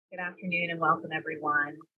Good afternoon and welcome,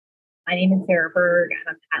 everyone. My name is Sarah Berg. I'm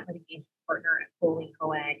a patent litigation partner at Foley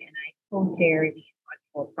Hoag, and I co-chair the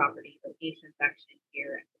intellectual property litigation section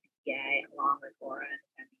here at the PA, along with Laura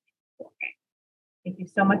and Epidemic. Thank you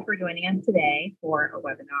so much for joining us today for a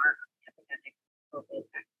webinar on the epidemic of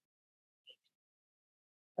COVID vaccination.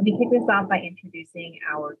 Let me kick this off by introducing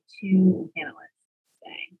our two panelists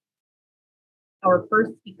today. Our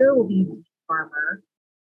first speaker will be Dean Farmer.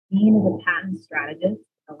 Dean is a patent strategist in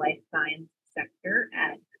the life science sector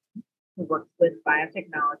who works with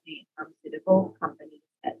biotechnology and pharmaceutical companies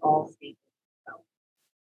at all stages of development.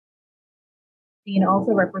 Dean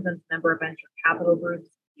also represents a number of venture capital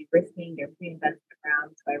groups, de-risking their pre-investment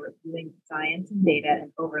rounds by reviewing science and data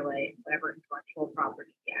and overlay whatever intellectual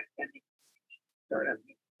property the academic startup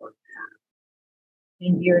may work to have.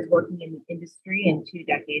 Dean's years working in the industry and 2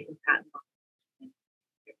 decades in patent law.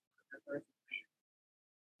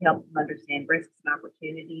 He helps them understand risks and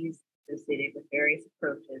opportunities associated with various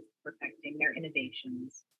approaches to protecting their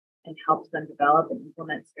innovations and helps them develop and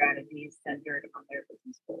implement strategies centered on their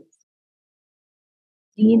business goals.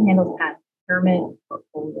 Dean handles patent procurement,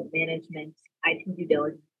 portfolio management, IP due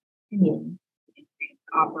diligence, opinion, freedom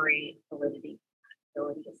to operate, validity,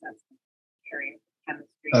 compatibility assessment, areas of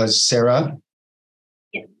chemistry. Sarah?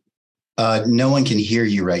 Yes. No one can hear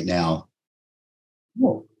you right now.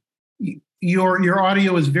 Oh. Your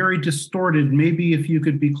audio is very distorted. Maybe if you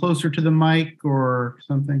could be closer to the mic or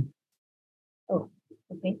something. Oh,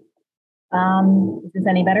 okay. Is this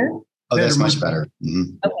any better? Oh, that's much better.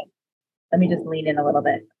 Mm-hmm. Okay. Let me just lean in a little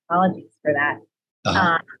bit. Apologies for that.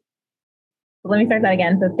 So let me start that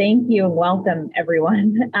again. So thank you and welcome,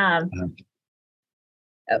 everyone. Sounding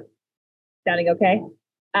okay?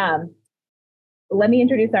 Let me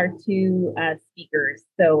introduce our two speakers.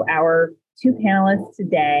 So our two panelists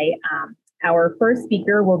today. Our first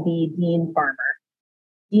speaker will be Dean Farmer.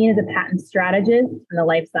 Dean is a patent strategist in the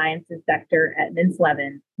life sciences sector at Mintz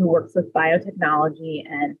Levin, who works with biotechnology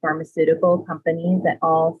and pharmaceutical companies at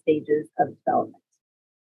all stages of development.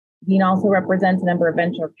 Dean also represents a number of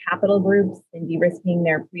venture capital groups in de-risking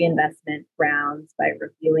their pre-investment rounds by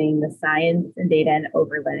reviewing the science and data and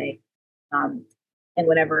overlay and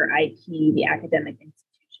whatever IP the academic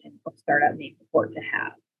institution or startup may purport to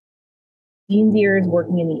have. Dean's years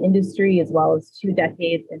working in the industry, as well as 2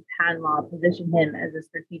 decades in patent law, position him as a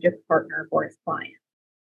strategic partner for his clients.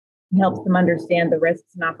 He helps them understand the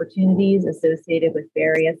risks and opportunities associated with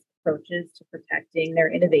various approaches to protecting their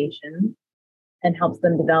innovations and helps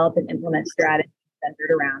them develop and implement strategies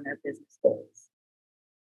centered around their business goals.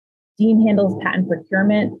 Dean handles patent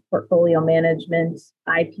procurement, portfolio management,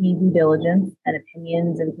 IP due diligence, and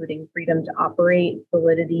opinions, including freedom to operate,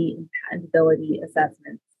 validity, and patentability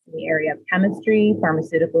assessments in the area of chemistry,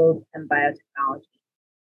 pharmaceuticals, and biotechnology.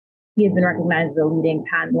 He has been recognized as a leading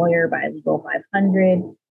patent lawyer by Legal 500,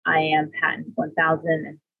 IAM Patent 1000,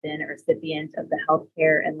 and been a recipient of the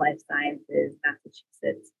Healthcare and Life Sciences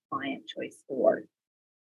Massachusetts Client Choice Award.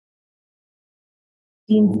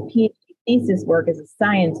 Dean's PhD thesis work as a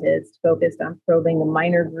scientist focused on probing the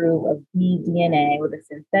minor groove of bee DNA with a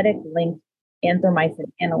synthetic linked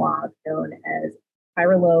anthromycin analog known as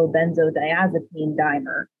pyrrolobenzodiazepine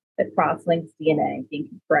dimer that cross-links DNA. You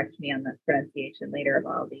can correct me on the pronunciation later of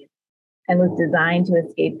all of these, and was designed to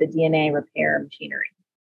escape the DNA repair machinery.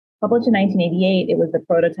 Published in 1988, it was the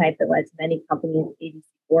prototype that led to many companies' ABC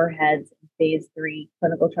warheads in phase 3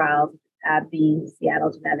 clinical trials, AbbVie,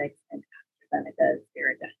 Seattle Genetics, and AstraZeneca's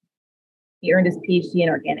Verigen. He earned his PhD in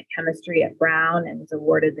organic chemistry at Brown and was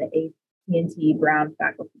awarded the AT&T Brown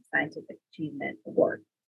Faculty Scientific Achievement Award.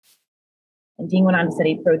 And Dean went on to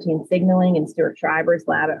study protein signaling in Stuart Schreiber's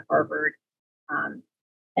lab at Harvard, and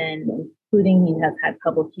including he has had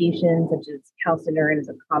publications such as calcineurin is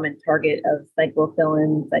a common target of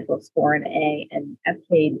cyclophilin, cyclosporin A, and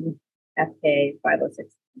FK506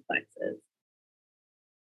 complexes.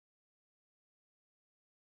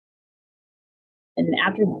 And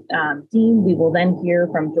after Dean, we will then hear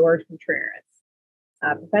from George Contreras.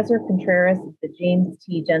 Professor Contreras is the James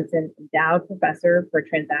T. Jensen Endowed Professor for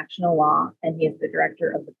Transactional Law, and he is the director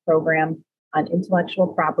of the program on intellectual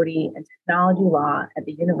property and technology law at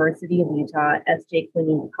the University of Utah S.J.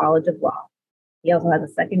 Quinney College of Law. He also has a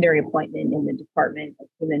secondary appointment in the Department of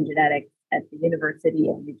Human Genetics at the University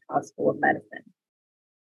of Utah School of Medicine.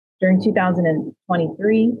 During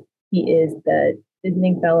 2023, he is the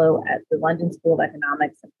visiting fellow at the London School of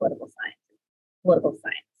Economics and Political Science.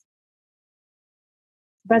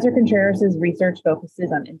 Professor Contreras' research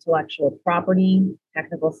focuses on intellectual property,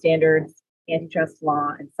 technical standards, antitrust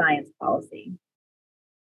law, and science policy.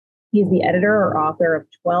 He is the editor or author of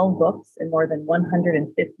 12 books and more than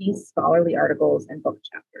 150 scholarly articles and book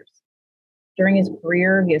chapters. During his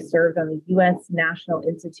career, he has served on the U.S. National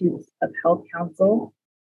Institutes of Health Council,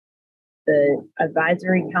 the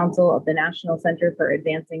Advisory Council of the National Center for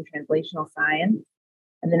Advancing Translational Science,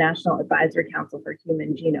 and the National Advisory Council for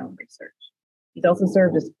Human Genome Research. He's also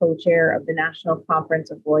served as co-chair of the National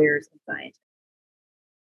Conference of Lawyers and Scientists.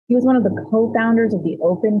 He was one of the co-founders of the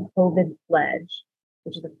Open COVID Pledge,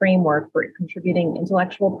 which is a framework for contributing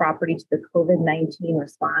intellectual property to the COVID-19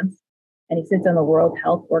 response, and he sits on the World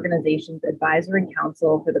Health Organization's Advisory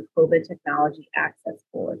Council for the COVID Technology Access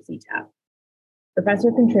Pool, or CTAP.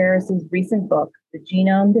 Professor Contreras' recent book, The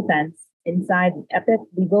Genome Defense: Inside the Epic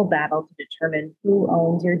Legal Battle to Determine Who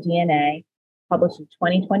Owns Your DNA, published in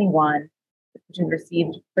 2021, which has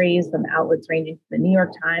received praise from outlets ranging from the New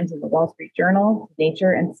York Times and the Wall Street Journal to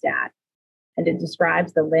Nature and Stat. And it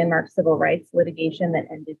describes the landmark civil rights litigation that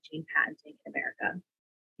ended gene patenting in America.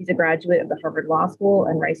 He's a graduate of the Harvard Law School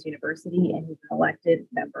and Rice University, and he's an elected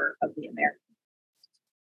member of the American.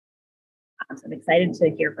 So I'm excited to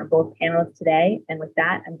hear from both panelists today. And with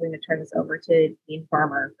that, I'm going to turn this over to Dean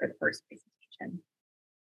Farmer for the first presentation.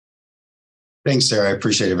 Thanks, Sarah. I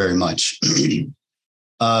appreciate it very much.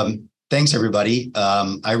 Thanks, everybody.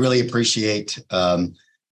 I really appreciate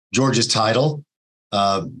George's title.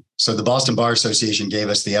 So the Boston Bar Association gave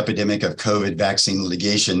us the Epidemic of COVID Vaccine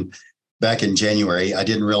Litigation back in January. I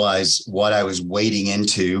didn't realize what I was wading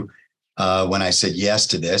into when I said yes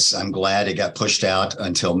to this. I'm glad it got pushed out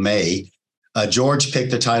until May. George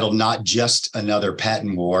picked the title, Not Just Another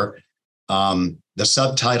Patent War. The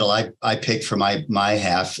subtitle I picked for my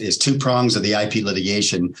half is Two Prongs of the IP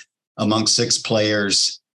Litigation Among Six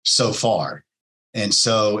Players So Far. And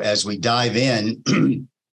so as we dive in,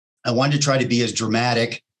 I wanted to try to be as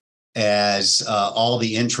dramatic as all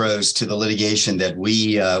the intros to the litigation that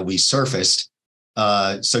we surfaced.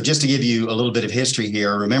 So just to give you a little bit of history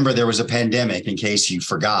here, remember there was a pandemic, in case you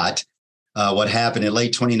forgot. What happened in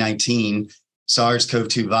late 2019,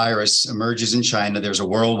 SARS-CoV-2 virus emerges in China. There's a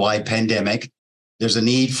worldwide pandemic. There's a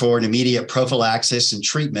need for an immediate prophylaxis and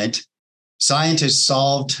treatment. Scientists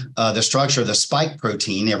solved the structure of the spike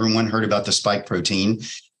protein. Everyone heard about the spike protein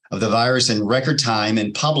of the virus in record time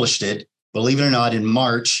and published it, believe it or not, in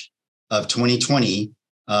March of 2020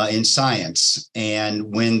 in Science.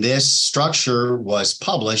 And when this structure was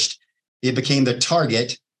published, it became the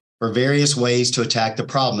target for various ways to attack the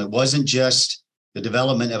problem. It wasn't just the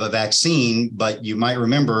development of a vaccine, but you might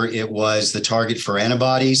remember it was the target for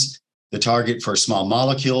antibodies, the target for small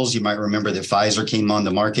molecules. You might remember that Pfizer came on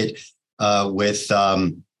the market with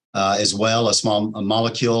as well a small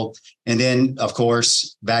molecule. And then, of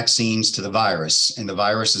course, vaccines to the virus. And the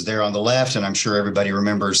virus is there on the left. And I'm sure everybody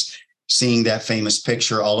remembers seeing that famous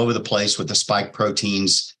picture all over the place with the spike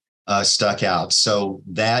proteins stuck out. So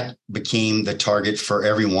that became the target for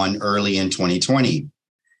everyone early in 2020.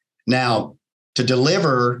 Now, to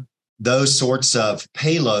deliver those sorts of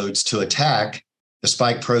payloads to attack the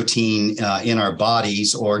spike protein in our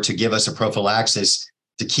bodies, or to give us a prophylaxis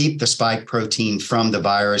to keep the spike protein from the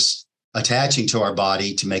virus attaching to our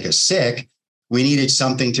body to make us sick, we needed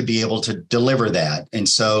something to be able to deliver that. And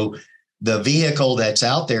so the vehicle that's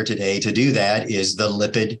out there today to do that is the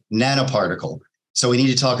lipid nanoparticle. So we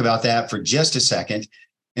need to talk about that for just a second.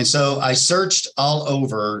 And so I searched all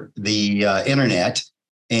over the internet,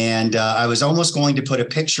 and I was almost going to put a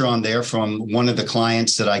picture on there from one of the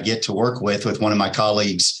clients that I get to work with one of my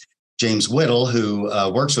colleagues, James Whittle, who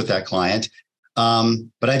works with that client.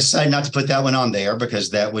 But I decided not to put that one on there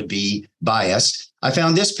because that would be biased. I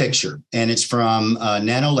found this picture, and it's from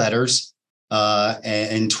Nano Letters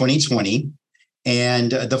in 2020.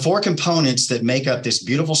 And the four components that make up this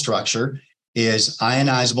beautiful structure is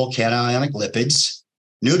ionizable cationic lipids,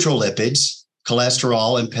 neutral lipids,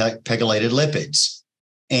 cholesterol, and pegylated lipids.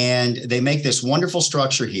 And they make this wonderful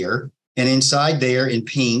structure here. And inside there in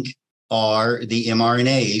pink are the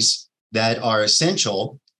mRNAs that are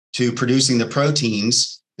essential to producing the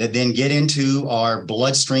proteins that then get into our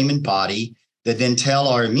bloodstream and body, that then tell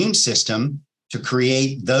our immune system to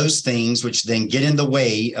create those things which then get in the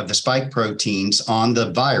way of the spike proteins on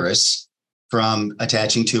the virus from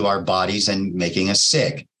attaching to our bodies and making us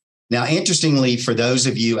sick. Now, interestingly, for those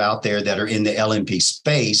of you out there that are in the LNP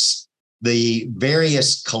space, the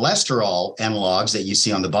various cholesterol analogs that you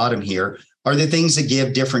see on the bottom here are the things that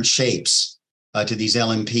give different shapes to these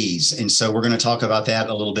LNPs. And so we're going to talk about that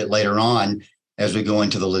a little bit later on as we go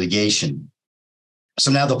into the litigation.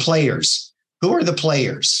 So now the players. Who are the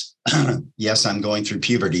players? Yes, I'm going through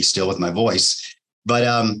puberty still with my voice. But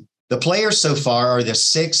the players so far are the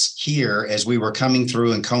six here as we were coming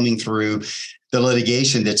through and combing through the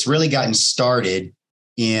litigation that's really gotten started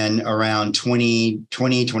in around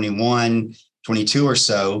 2020, 21, 22 or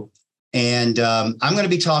so. And I'm going to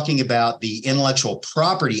be talking about the intellectual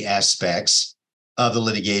property aspects of the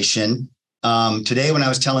litigation. Today, when I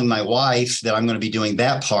was telling my wife that I'm going to be doing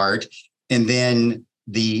that part, and then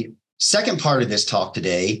the second part of this talk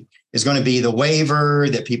today is going to be the waiver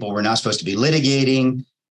that people were not supposed to be litigating.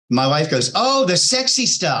 My wife goes, "Oh, the sexy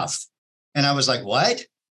stuff." And I was like, "What?"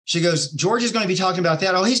 She goes, "George is going to be talking about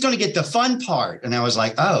that. Oh, he's going to get the fun part." And I was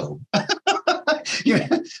like, "Oh, I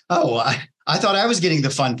thought I was getting the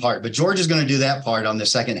fun part, but George is going to do that part on the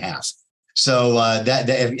second half." So that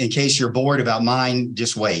in case you're bored about mine,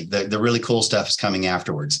 just wait. The really cool stuff is coming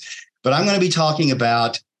afterwards. But I'm going to be talking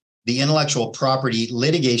about the intellectual property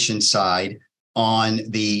litigation side on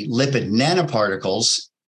the lipid nanoparticles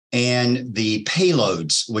and the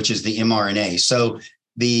payloads, which is the mRNA. So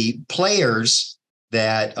the players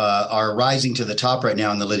that are rising to the top right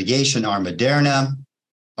now in the litigation are Moderna,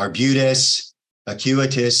 Arbutus,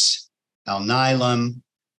 Acuitas, Alnylam,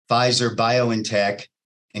 Pfizer, BioNTech,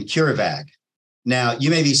 and CureVac. Now, you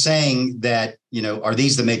may be saying that, are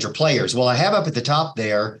these the major players? Well, I have up at the top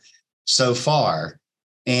there so far.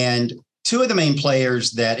 And two of the main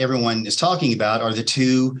players that everyone is talking about are the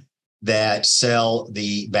two that sell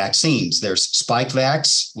the vaccines. There's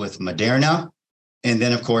SpikeVax with Moderna. And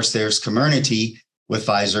then, of course, there's Comirnaty with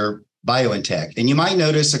Pfizer, BioNTech. And you might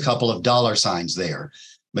notice a couple of dollar signs there.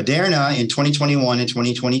 Moderna in 2021 and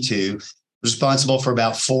 2022 responsible for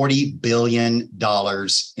about $40 billion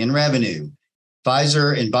in revenue.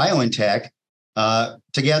 Pfizer and BioNTech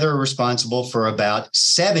together are responsible for about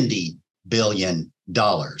 $70 billion.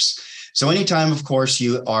 So anytime, of course,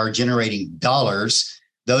 you are generating dollars,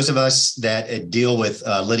 those of us that deal with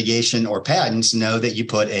litigation or patents know that you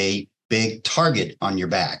put a big target on your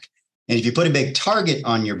back. And if you put a big target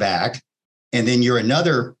on your back, and then you're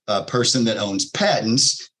another person that owns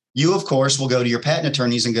patents, you, of course, will go to your patent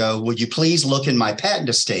attorneys and go, "Would you please look in my patent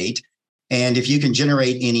estate? And if you can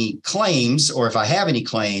generate any claims, or if I have any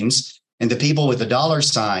claims," and the people with the dollar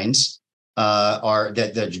signs are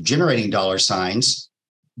that they're generating dollar signs,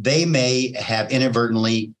 they may have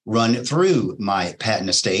inadvertently run through my patent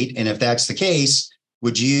estate. And if that's the case,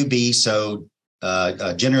 would you be so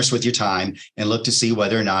generous with your time and look to see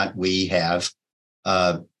whether or not we have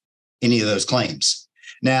any of those claims?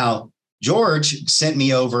 Now, George sent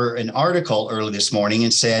me over an article early this morning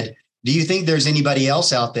and said, "Do you think there's anybody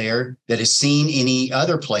else out there that has seen any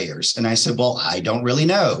other players?" And I said, "Well, I don't really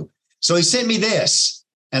know." So he sent me this,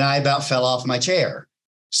 and I about fell off my chair.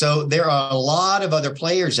 So there are a lot of other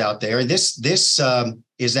players out there. This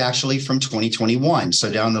is actually from 2021.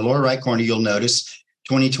 So down in the lower right corner, you'll notice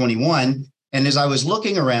 2021. And as I was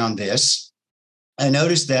looking around this, I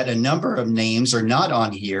noticed that a number of names are not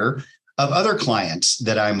on here of other clients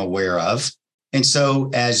that I'm aware of. And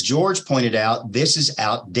so, as George pointed out, this is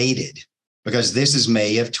outdated because this is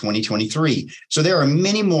May of 2023. So there are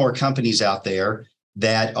many more companies out there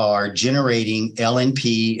that are generating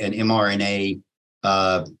LNP and mRNA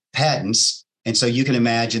patents. And so you can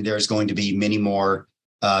imagine there's going to be many more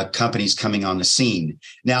companies coming on the scene.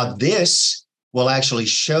 Now, this will actually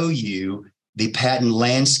show you the patent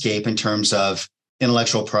landscape in terms of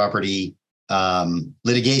intellectual property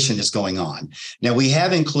litigation that's going on. Now, we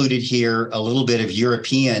have included here a little bit of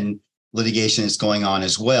European litigation that's going on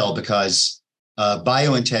as well, because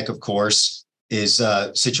BioNTech, of course, is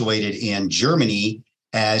situated in Germany,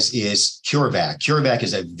 as is CureVac. CureVac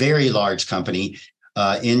is a very large company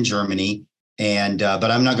in Germany. And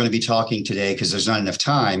but I'm not going to be talking today because there's not enough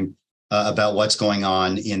time about what's going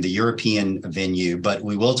on in the European venue, but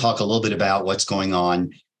we will talk a little bit about what's going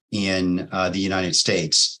on in the United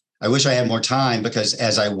States. I wish I had more time, because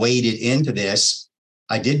as I waded into this,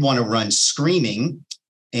 I did want to run screaming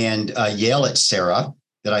and yell at Sarah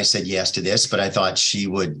that I said yes to this, but I thought she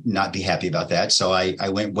would not be happy about that. So I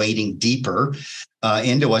went wading deeper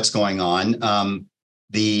into what's going on.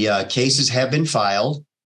 The cases have been filed.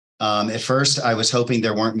 At first, I was hoping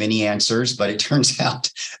there weren't many answers, but it turns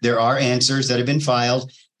out there are answers that have been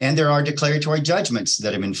filed, and there are declaratory judgments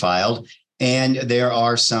that have been filed, and there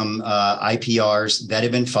are some IPRs that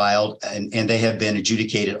have been filed, and they have been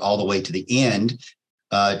adjudicated all the way to the end.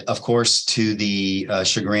 Of course, to the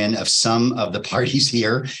chagrin of some of the parties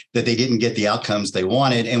here, that they didn't get the outcomes they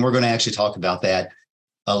wanted. And we're going to actually talk about that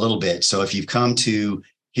a little bit. So if you've come to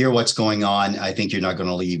hear what's going on, I think you're not going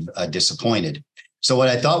to leave disappointed. So what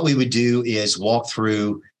I thought we would do is walk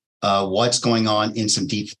through what's going on in some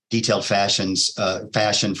detailed fashion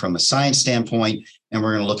from a science standpoint, and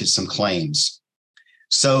we're going to look at some claims.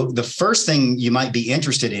 So the first thing you might be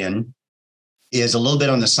interested in is a little bit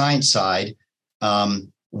on the science side.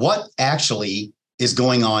 What actually is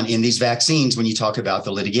going on in these vaccines when you talk about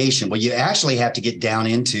the litigation? Well, you actually have to get down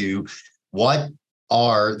into what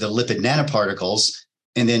are the lipid nanoparticles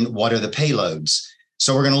and then what are the payloads.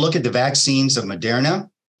 So we're going to look at the vaccines of Moderna,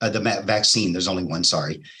 vaccine, there's only one,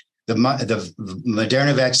 sorry, the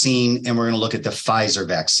Moderna vaccine, and we're going to look at the Pfizer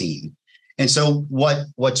vaccine. And so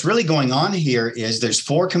what's really going on here is there's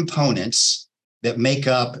 4 components that make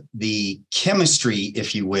up the chemistry,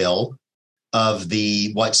 if you will, of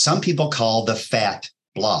what some people call the fat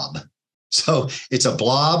blob. So it's a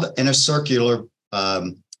blob and a circular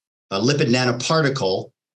a lipid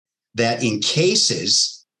nanoparticle that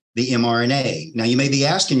encases the mRNA. Now, you may be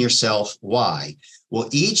asking yourself, why? Well,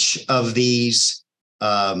 each of these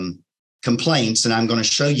complaints, and I'm going to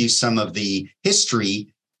show you some of the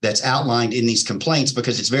history that's outlined in these complaints,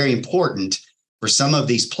 because it's very important for some of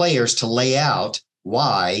these players to lay out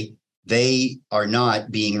why they are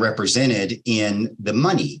not being represented in the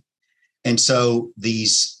money. And so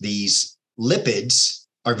these lipids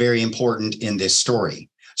are very important in this story.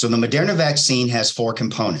 So the Moderna vaccine has 4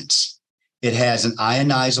 components. It has an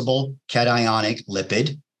ionizable cationic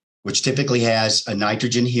lipid, which typically has a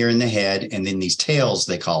nitrogen here in the head, and then these tails,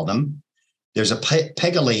 they call them. There's a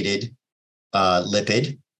pegylated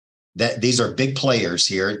lipid. These are big players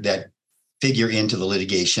here that figure into the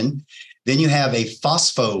litigation. Then you have a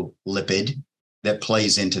phospholipid that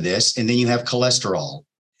plays into this, and then you have cholesterol.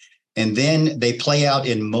 And then they play out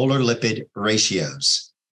in molar lipid ratios.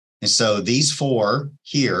 And so these 4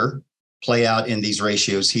 here play out in these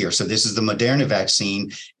ratios here. So this is the Moderna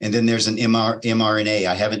vaccine, and then there's an mRNA.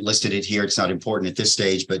 I haven't listed it here. It's not important at this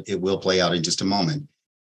stage, but it will play out in just a moment.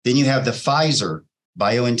 Then you have the Pfizer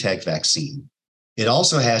BioNTech vaccine. It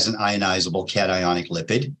also has an ionizable cationic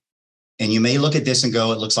lipid. And you may look at this and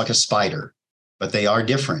go, it looks like a spider, but they are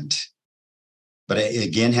different. But it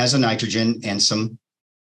again has a nitrogen and some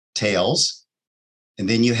tails. And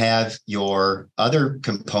then you have your other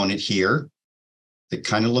component here that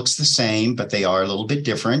kind of looks the same, but they are a little bit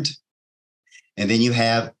different. And then you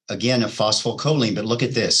have, again, a phosphocholine, but look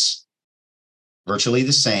at this, virtually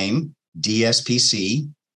the same, DSPC,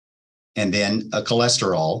 and then a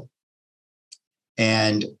cholesterol.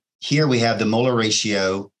 And here we have the molar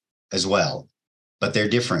ratio as well, but they're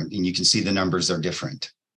different, and you can see the numbers are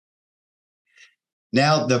different.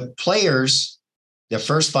 Now, the players that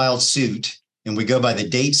first filed suit, and we go by the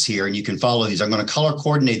dates here, and you can follow these. I'm going to color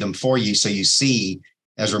coordinate them for you so you see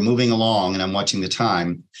as we're moving along, and I'm watching the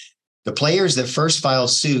time. The players that first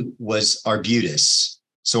filed suit was Arbutus.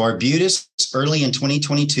 So Arbutus, early in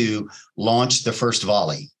 2022, launched the first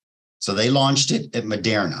volley. So they launched it at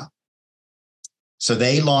Moderna. So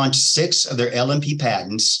they launched 6 of their LNP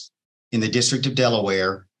patents in the District of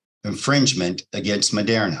Delaware, infringement against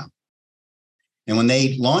Moderna. And when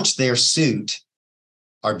they launched their suit,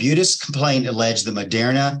 Arbutus' complaint alleged that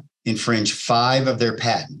Moderna infringed 5 of their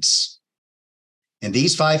patents. And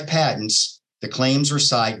these 5 patents, the claims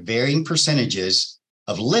recite varying percentages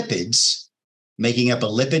of lipids making up a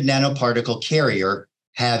lipid nanoparticle carrier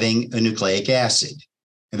having a nucleic acid.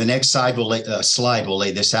 And the next slide will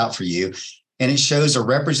lay this out for you. And it shows a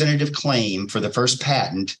representative claim for the first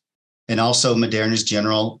patent and also Moderna's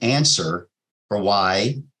general answer for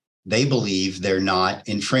why they believe they're not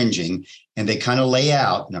infringing. And they kind of lay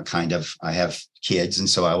out, now kind of, I have kids, and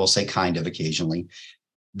so I will say kind of occasionally,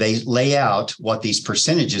 they lay out what these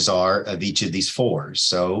percentages are of each of these 4.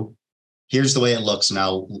 So here's the way it looks, and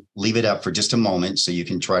I'll leave it up for just a moment so you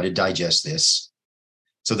can try to digest this.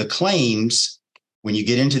 So the claims, when you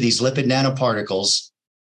get into these lipid nanoparticles,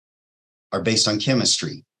 are based on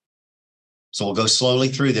chemistry. So we'll go slowly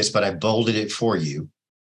through this, but I bolded it for you.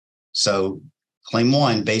 So claim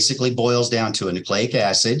 1 basically boils down to a nucleic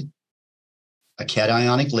acid, a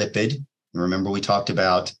cationic lipid. And remember, we talked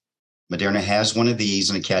about Moderna has one of these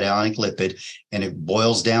and a cationic lipid, and it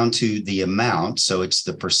boils down to the amount. So it's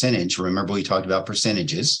the percentage. Remember, we talked about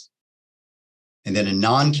percentages. And then a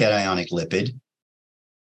non-cationic lipid,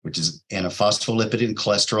 which is and a phospholipid and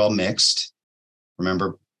cholesterol mixed.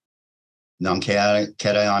 Remember,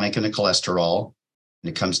 non-cationic and a cholesterol, and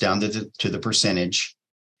it comes down to the percentage.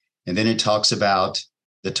 And then it talks about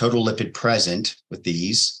the total lipid present with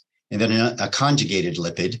these, and then a conjugated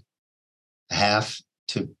lipid, 0.5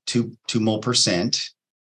 to 2 mole percent.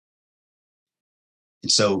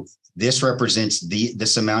 And so this represents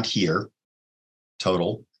this amount here,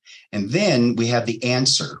 total. And then we have the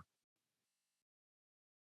answer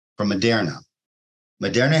from Moderna.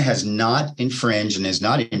 Moderna has not infringed and is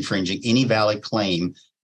not infringing any valid claim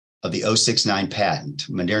of the 069 patent.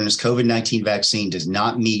 Moderna's COVID-19 vaccine does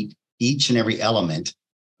not meet each and every element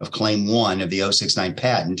of claim 1 of the 069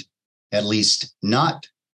 patent, at least not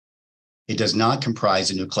it does not comprise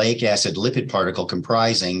a nucleic acid lipid particle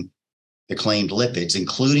comprising the claimed lipids,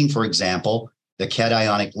 including, for example, the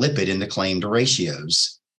cationic lipid in the claimed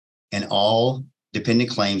ratios. And all dependent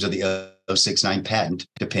claims of the 069 patent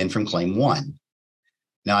depend from claim 1.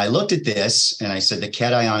 Now, I looked at this and I said the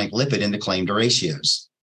cationic lipid in the claimed ratios.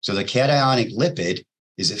 So the cationic lipid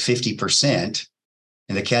is at 50%,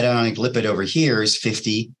 and the cationic lipid over here is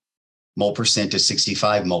 50 mole percent to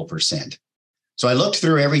 65 mole percent. So I looked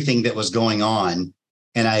through everything that was going on,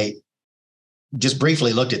 and I just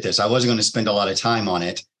briefly looked at this. I wasn't going to spend a lot of time on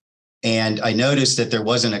it. And I noticed that there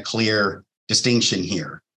wasn't a clear distinction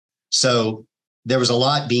here. So there was a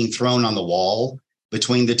lot being thrown on the wall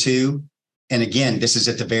between the two. And again, this is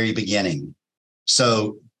at the very beginning.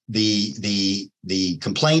 So the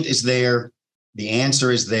complaint is there, the answer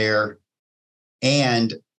is there,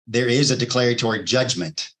 and there is a declaratory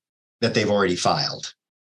judgment that they've already filed.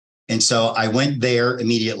 And so I went there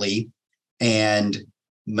immediately, and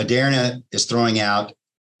Moderna is throwing out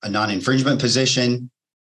a non-infringement position,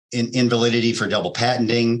 in invalidity for double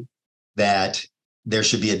patenting, that there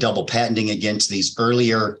should be a double patenting against these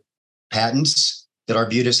earlier patents that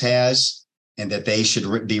Arbutus has, and that they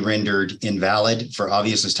should be rendered invalid for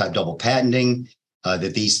obviousness type double patenting,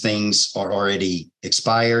 that these things are already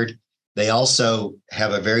expired. They also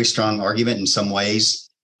have a very strong argument in some ways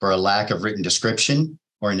for a lack of written description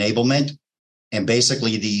or enablement. And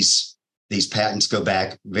basically these patents go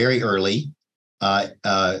back very early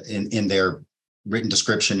in their written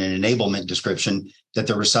description and enablement description, that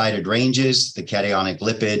the recited ranges, the cationic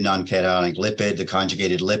lipid, non-cationic lipid, the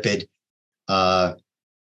conjugated lipid,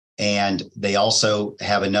 and they also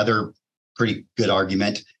have another pretty good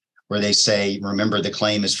argument where they say, remember, the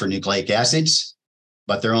claim is for nucleic acids,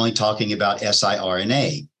 but they're only talking about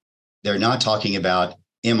siRNA. They're not talking about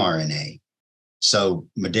mRNA. So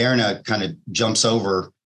Moderna kind of jumps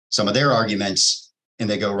over some of their arguments, and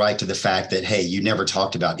they go right to the fact that, hey, you never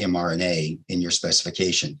talked about mRNA in your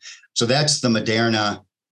specification. So that's the Moderna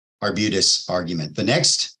Arbutus argument. The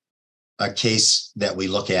next case that we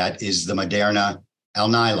look at is the Moderna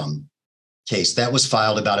Alnylam case. That was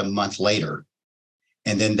filed about a month later.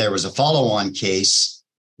 And then there was a follow-on case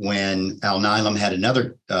when Alnylam had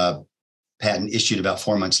another patent issued about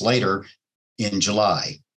 4 months later in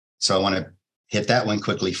July. So I want to hit that one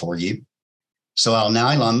quickly for you. So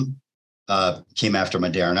Alnylam came after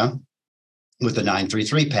Moderna with the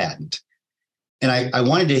 933 patent. And I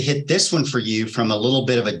wanted to hit this one for you from a little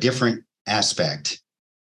bit of a different aspect.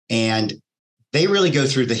 And they really go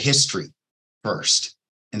through the history first.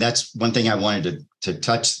 And that's one thing I wanted to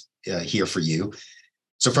touch here for you.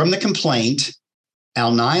 So from the complaint,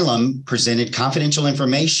 Alnylam presented confidential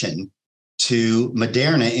information to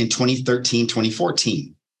Moderna in 2013,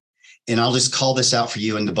 2014. And I'll just call this out for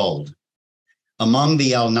you in the bold. Among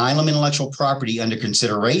the Alnylam intellectual property under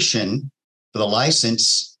consideration for the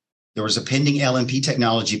license, there was a pending LNP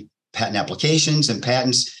technology patent applications and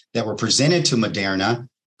patents that were presented to Moderna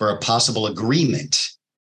for a possible agreement.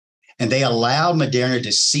 And they allowed Moderna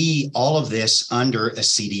to see all of this under a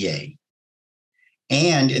CDA.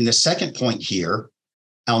 And in the second point here,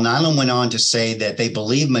 Alnylam went on to say that they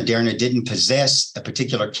believe Moderna didn't possess a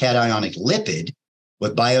particular cationic lipid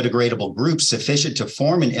with biodegradable groups sufficient to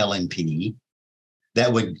form an LNP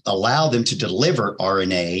that would allow them to deliver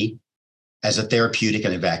RNA as a therapeutic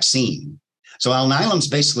and a vaccine. So Alnylam's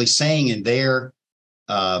basically saying in their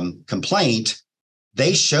complaint,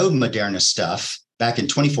 they showed Moderna stuff back in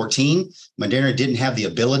 2014. Moderna didn't have the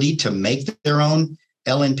ability to make their own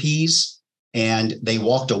LNPs, and they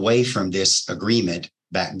walked away from this agreement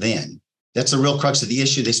back then. That's the real crux of the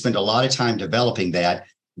issue. They spend a lot of time developing that.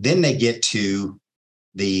 Then they get to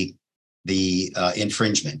the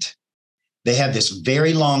infringement. They have this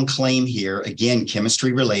very long claim here, again,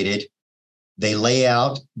 chemistry related. They lay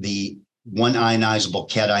out the one ionizable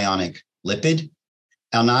cationic lipid.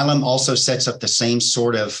 Alnylam also sets up the same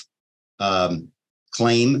sort of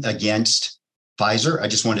claim against Pfizer. I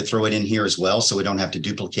just wanted to throw it in here as well so we don't have to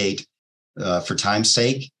duplicate for time's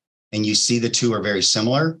sake. And you see the two are very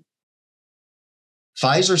similar.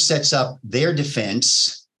 Pfizer sets up their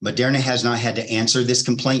defense. Moderna has not had to answer this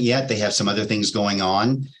complaint yet. They have some other things going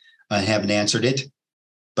on and haven't answered it.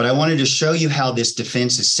 But I wanted to show you how this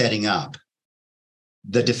defense is setting up.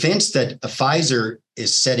 The defense that Pfizer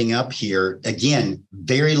is setting up here, again,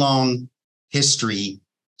 very long history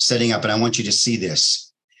setting up, and I want you to see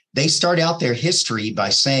this. They start out their history by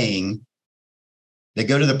saying they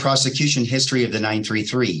go to the prosecution history of the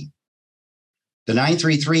 933. The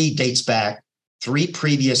 933 dates back 3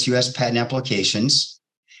 previous U.S. patent applications.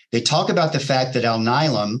 They talk about the fact that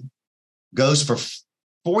Alnylam goes for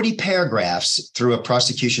 40 paragraphs through a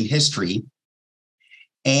prosecution history,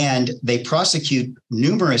 and they prosecute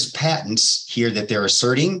numerous patents here that they're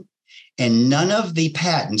asserting, and none of the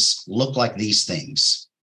patents look like these things.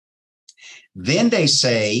 Then they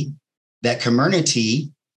say that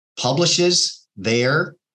Comirnaty publishes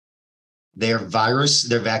their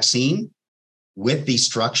vaccine with these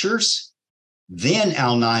structures. Then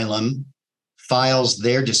Alnylam files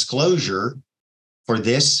their disclosure for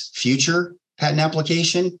this future patent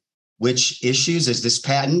application, which issues as this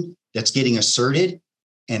patent that's getting asserted.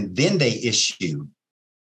 And then they issue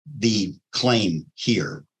the claim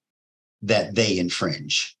here that they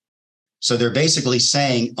infringe. So they're basically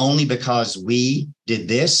saying, only because we did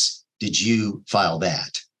this, did you file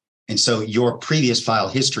that? And so your previous file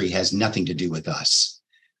history has nothing to do with us.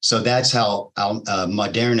 So that's how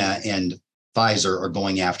Moderna and Pfizer are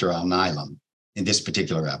going after Alnylam in this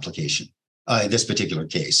particular application, this particular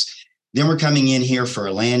case. Then we're coming in here for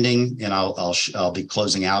a landing, and I'll be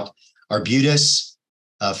closing out. Arbutus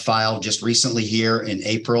filed just recently here in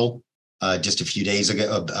April, just a few days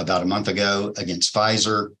ago, about a month ago, against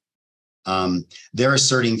Pfizer. They're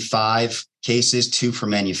asserting 5 cases, 2 for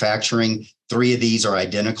manufacturing. 3 of these are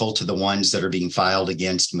identical to the ones that are being filed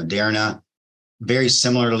against Moderna. Very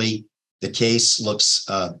similarly, the case looks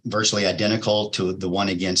virtually identical to the one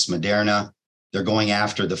against Moderna. They're going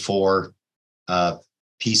after the 4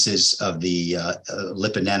 pieces of the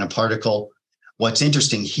lipid nanoparticle. What's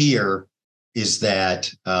interesting here is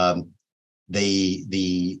that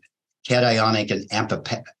the cationic and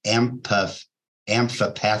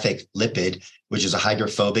amphipathic lipid, which is a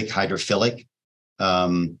hydrophobic, hydrophilic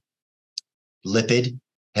lipid,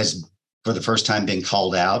 has for the first time been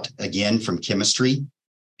called out again from chemistry.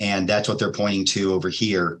 And that's what they're pointing to over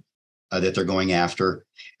here that they're going after.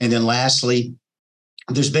 And then lastly,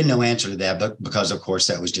 there's been no answer to that, but because of course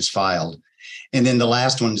that was just filed. And then the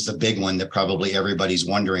last one is the big one that probably everybody's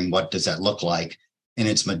wondering, what does that look like? And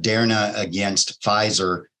it's Moderna against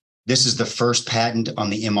Pfizer. This is the first patent on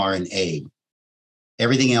the mRNA.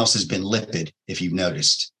 Everything else has been lipid, if you've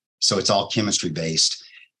noticed. So it's all chemistry based.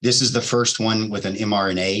 This is the first one with an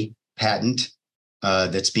mRNA patent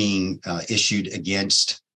that's being issued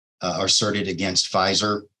against or asserted against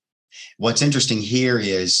Pfizer. What's interesting here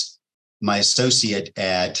is my associate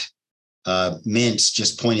at Mintz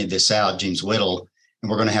just pointed this out, James Whittle, and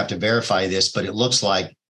we're going to have to verify this, but it looks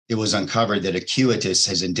like it was uncovered that Acuitas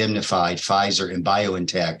has indemnified Pfizer and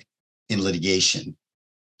BioNTech in litigation.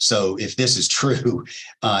 So if this is true,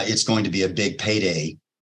 it's going to be a big payday,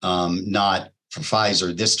 not for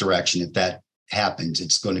Pfizer this direction. If that happens,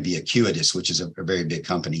 it's going to be Acuitas, which is a very big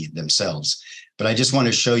company themselves. But I just want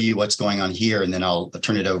to show you what's going on here, and then I'll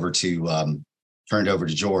turn it over to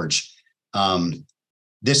George.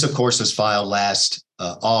 This, of course, was filed last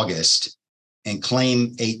August, and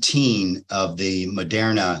claim 18 of the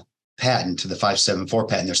Moderna patent to the 574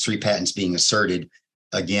 patent. There's 3 patents being asserted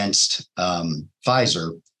against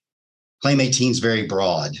Pfizer. Claim 18 is very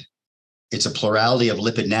broad. It's a plurality of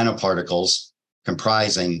lipid nanoparticles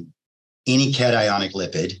comprising any cationic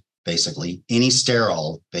lipid, basically, any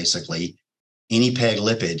sterol, basically, any PEG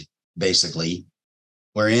lipid, basically,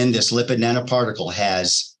 wherein this lipid nanoparticle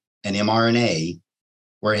has an mRNA,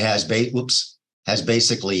 where it has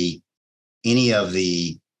basically any of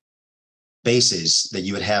the bases that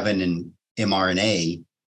you would have in an mRNA,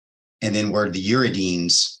 and then where the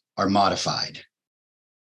uridines are modified.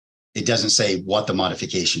 It doesn't say what the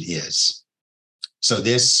modification is. So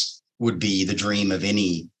this would be the dream of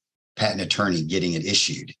any patent attorney getting it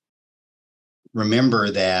issued.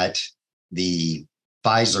 Remember that the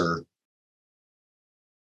Pfizer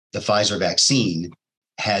vaccine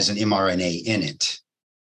has an mRNA in it.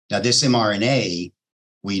 Now, this mRNA,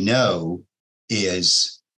 we know,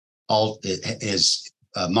 is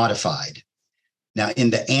modified. Now, in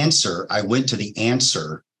the answer, I went to the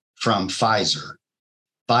answer from Pfizer.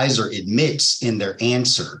 Pfizer admits in their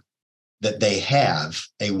answer that they have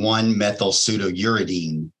a 1-methyl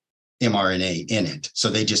pseudouridine mRNA in it. So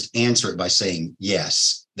they just answer it by saying,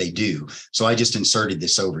 yes, they do. So I just inserted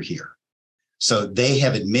this over here. So they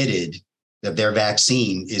have admitted that their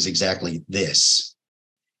vaccine is exactly this.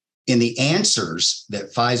 In the answers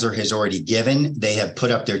that Pfizer has already given, they have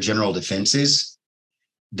put up their general defenses.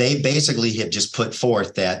 They basically have just put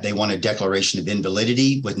forth that they want a declaration of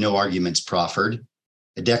invalidity with no arguments proffered,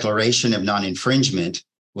 a declaration of non-infringement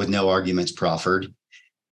with no arguments proffered.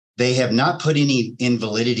 They have not put any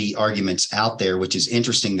invalidity arguments out there, which is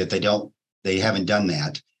interesting that they haven't done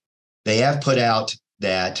that. They have put out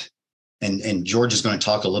that, and George is going to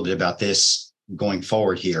talk a little bit about this going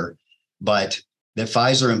forward here, but that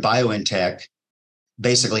Pfizer and BioNTech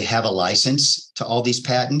basically have a license to all these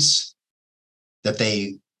patents, that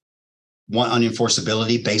they want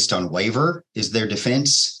unenforceability based on waiver is their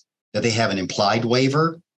defense, that they have an implied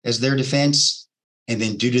waiver as their defense, and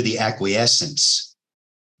then due to the acquiescence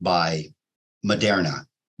by Moderna,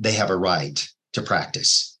 they have a right to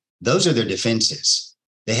practice. Those are their defenses.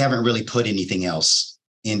 They haven't really put anything else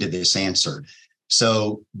into this answer.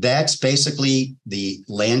 So that's basically the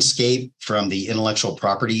landscape from the intellectual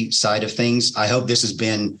property side of things. I hope this has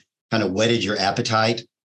been kind of whetted your appetite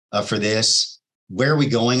for this. Where are we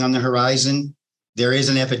going on the horizon? There is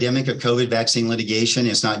an epidemic of COVID vaccine litigation.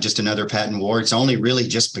 It's not just another patent war. It's only really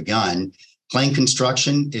just begun. Plane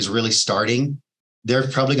construction is really starting.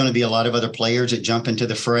 There's probably going to be a lot of other players that jump into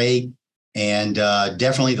the fray. And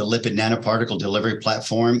definitely the lipid nanoparticle delivery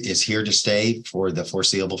platform is here to stay for the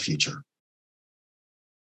foreseeable future.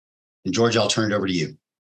 And George, I'll turn it over to you.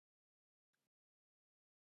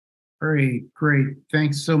 Great.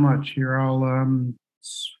 Thanks so much. Here, I'll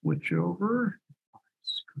switch over.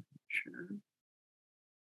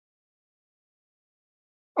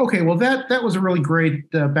 Okay, well, that was a really great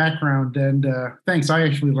background, and thanks. I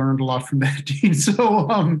actually learned a lot from that, Dean. So,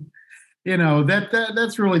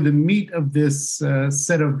 that's really the meat of this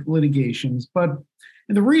set of litigations. But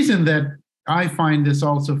the reason that I find this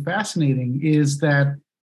also fascinating is that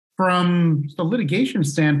from the litigation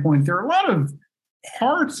standpoint, there are a lot of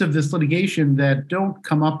parts of this litigation that don't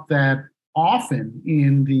come up that often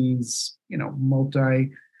in these,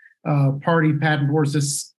 multi-party patent wars,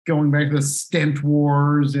 this going back to the stent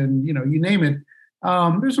wars and, you name it.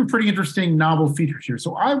 There's some pretty interesting novel features here.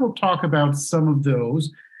 So I will talk about some of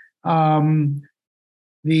those.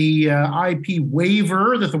 The IP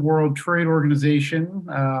waiver that the World Trade Organization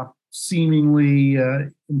seemingly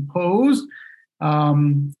imposed,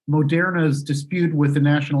 Moderna's dispute with the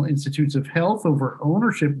National Institutes of Health over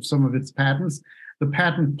ownership of some of its patents, the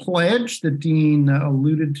patent pledge that Dean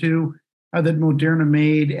alluded to that Moderna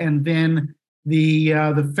made, and then the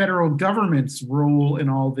federal government's role in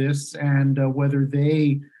all this and whether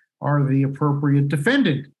they are the appropriate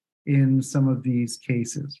defendant in some of these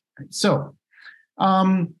cases. So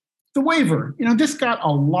the waiver, this got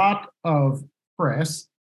a lot of press.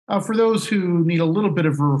 For those who need a little bit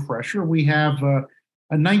of a refresher, we have a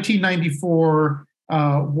 1994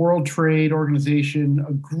 World Trade Organization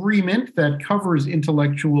agreement that covers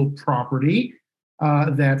intellectual property,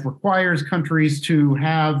 that requires countries to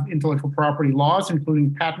have intellectual property laws,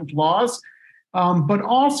 including patent laws, but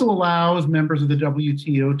also allows members of the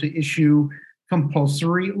WTO to issue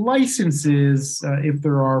compulsory licenses if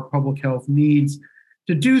there are public health needs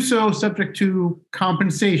to do so, subject to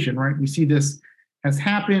compensation, right? We see this has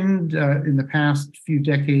happened in the past few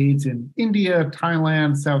decades in India,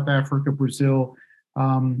 Thailand, South Africa, Brazil,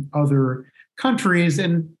 other countries.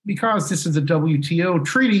 And because this is a WTO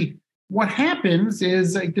treaty, what happens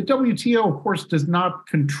is the WTO, of course, does not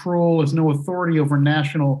control, has no authority over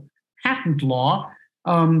national patent law.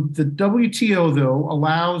 The WTO, though,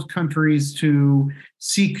 allows countries to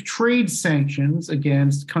seek trade sanctions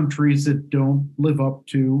against countries that don't live up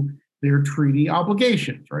to their treaty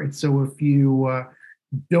obligations, right? So if you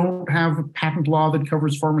don't have a patent law that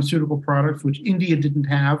covers pharmaceutical products, which India didn't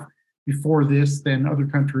have before this, then other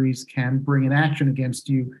countries can bring an action against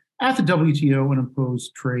you at the WTO and impose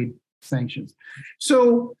trade sanctions.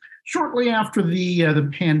 So shortly after the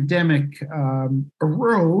pandemic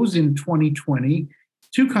arose in 2020,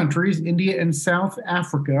 two countries, India and South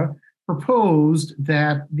Africa, proposed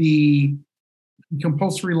that the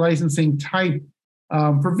compulsory licensing type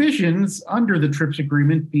provisions under the TRIPS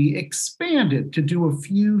agreement be expanded to do a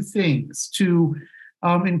few things, to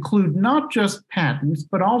include not just patents,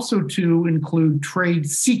 but also to include trade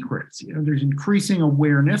secrets. There's increasing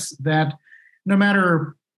awareness that no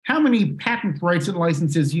matter how many patent rights and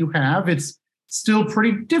licenses you have, it's still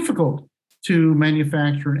pretty difficult to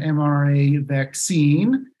manufacture an mRNA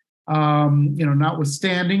vaccine.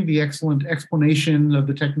 Notwithstanding the excellent explanation of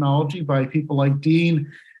the technology by people like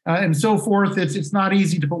Dean and so forth, it's not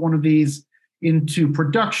easy to put one of these into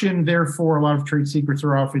production. Therefore, a lot of trade secrets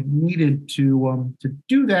are often needed to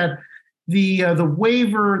do that. The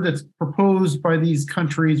waiver that's proposed by these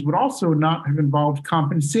countries would also not have involved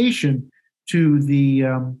compensation to the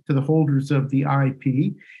holders of the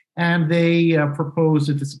IP, and they propose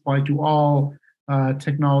that this apply to all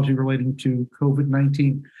technology relating to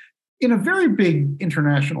COVID-19. In a very big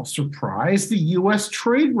international surprise, the U.S.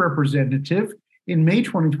 Trade Representative in May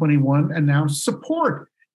 2021 announced support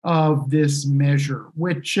of this measure,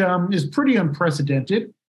 which is pretty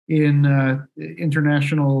unprecedented in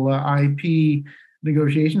international IP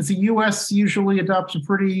negotiations. The U.S. usually adopts a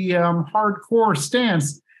pretty hardcore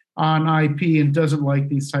stance on IP and doesn't like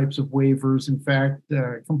these types of waivers. In fact,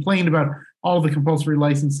 complained about all the compulsory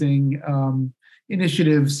licensing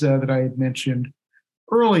initiatives that I had mentioned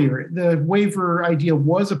earlier. The waiver idea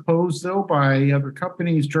was opposed, though, by other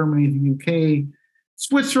companies, Germany, the UK,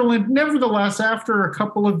 Switzerland. Nevertheless, after a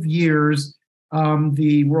couple of years,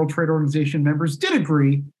 the World Trade Organization members did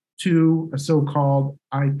agree to a so-called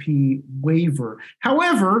IP waiver.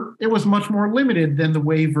 However, it was much more limited than the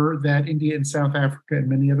waiver that India and South Africa and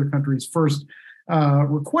many other countries first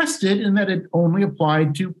requested, in that it only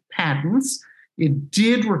applied to patents. It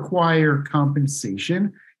did require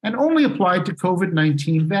compensation and only applied to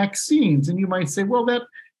COVID-19 vaccines. And you might say, well, that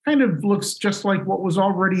kind of looks just like what was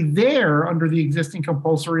already there under the existing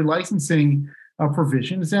compulsory licensing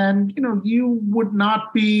provisions. And, you would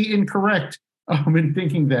not be incorrect in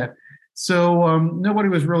thinking that. So nobody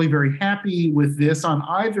was really very happy with this on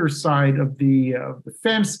either side of the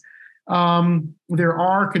fence. There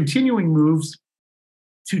are continuing moves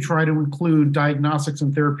to try to include diagnostics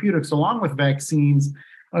and therapeutics along with vaccines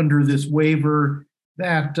under this waiver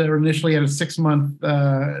that initially had a six-month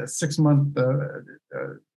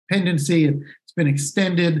pendency. It's been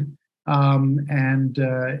extended. And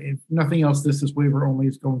if nothing else, this waiver only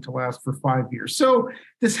is going to last for 5 years. So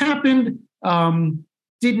this happened,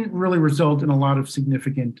 didn't really result in a lot of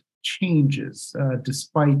significant changes,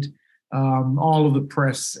 despite all of the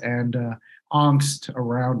press and angst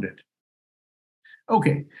around it.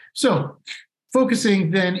 Okay, so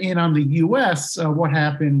focusing then in on the US, what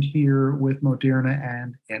happened here with Moderna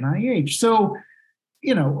and NIH. So,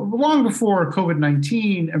 long before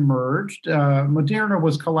COVID-19 emerged, Moderna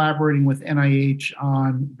was collaborating with NIH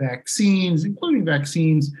on vaccines, including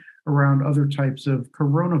vaccines around other types of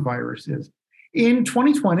coronaviruses. In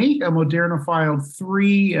 2020, Moderna filed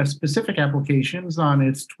 3 specific applications on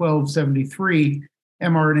its 1273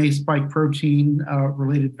 mRNA spike protein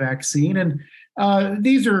related vaccine. And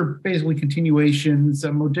these are basically continuations.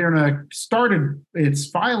 Moderna started its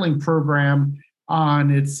filing program on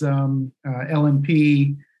its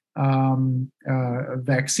LNP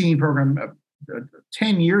vaccine program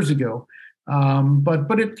 10 years ago,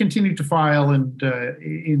 but it continued to file, and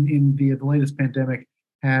in the latest pandemic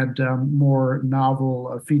had more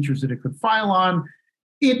novel features that it could file on.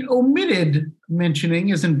 It omitted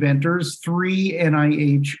mentioning as inventors 3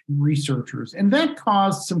 NIH researchers, and that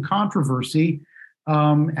caused some controversy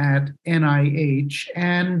at NIH.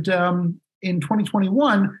 And in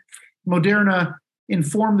 2021, Moderna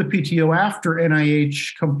informed the PTO after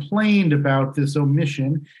NIH complained about this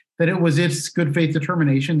omission that it was its good faith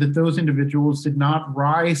determination that those individuals did not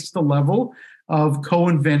rise to the level of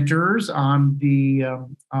co-inventors on the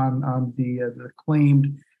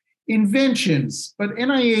claimed inventions. But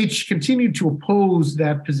NIH continued to oppose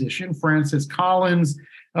that position. Francis Collins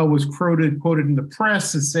was quoted in the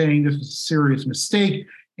press as saying this was a serious mistake.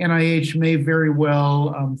 NIH may very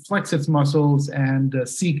well flex its muscles and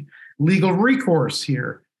seek legal recourse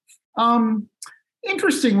here.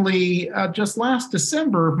 Interestingly, just last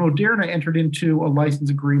December, Moderna entered into a license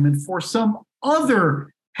agreement for some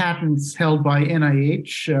other patents held by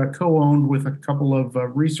NIH, co-owned with a couple of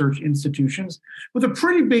research institutions, with a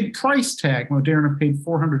pretty big price tag. Moderna paid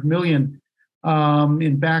 $400 million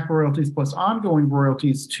in back royalties plus ongoing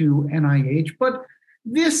royalties to NIH, but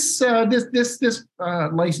this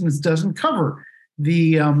license doesn't cover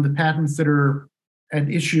the patents that are at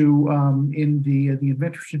issue in the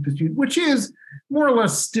inventorship dispute, which is more or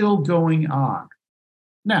less still going on.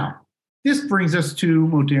 Now, this brings us to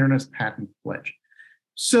Moderna's patent pledge.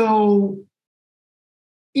 So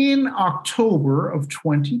in October of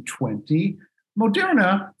 2020,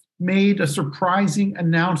 Moderna made a surprising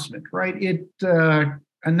announcement, right? It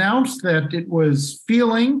announced that it was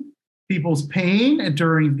feeling people's pain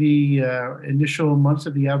during the initial months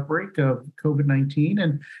of the outbreak of COVID-19,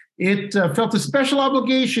 and it felt a special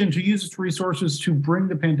obligation to use its resources to bring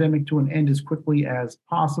the pandemic to an end as quickly as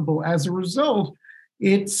possible. As a result,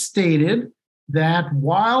 it stated that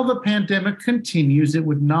while the pandemic continues, it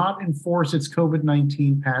would not enforce its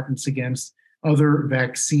COVID-19 patents against other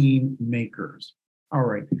vaccine makers. All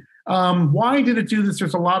right. Why did it do this?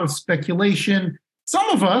 There's a lot of speculation. Some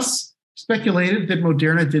of us speculated that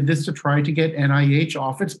Moderna did this to try to get NIH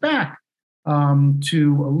off its back,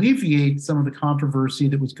 to alleviate some of the controversy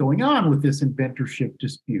that was going on with this inventorship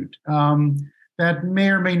dispute. That may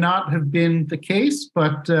or may not have been the case,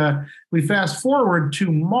 but we fast forward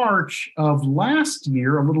to March of last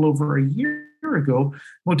year, a little over a year ago,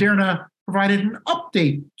 Moderna provided an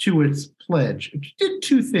update to its pledge. It did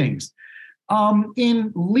 2 things.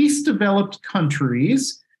 In least developed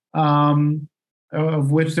countries,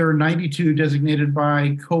 of which there are 92 designated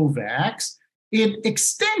by COVAX, it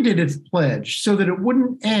extended its pledge so that it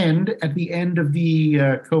wouldn't end at the end of the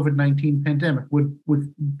COVID-19 pandemic,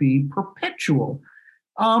 would be perpetual.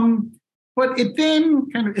 But it then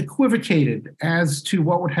kind of equivocated as to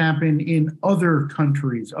what would happen in other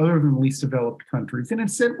countries, other than least developed countries. And it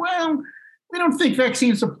said, well, we don't think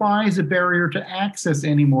vaccine supply is a barrier to access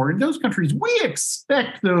anymore. In those countries, we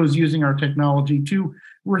expect those using our technology to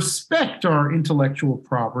respect our intellectual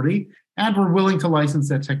property, and we're willing to license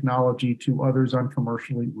that technology to others on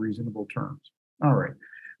commercially reasonable terms. All right.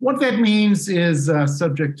 What that means is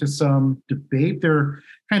subject to some debate. They're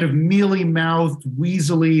kind of mealy-mouthed,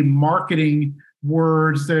 weaselly marketing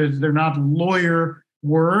words. They're not lawyer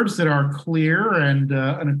words that are clear and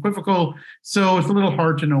unequivocal, so it's a little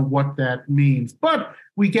hard to know what that means. But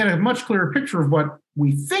we get a much clearer picture of what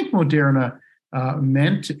we think Moderna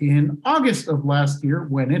meant in August of last year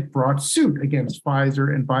when it brought suit against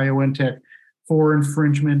Pfizer and BioNTech for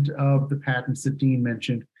infringement of the patents that Dean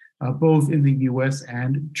mentioned, both in the US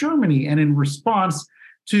and Germany. And in response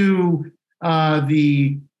to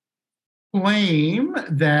the claim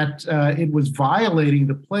that it was violating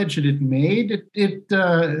the pledge that it made,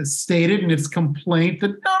 it stated in its complaint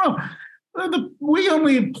that we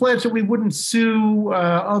only pledged that we wouldn't sue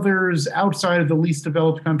others outside of the least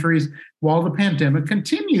developed countries while the pandemic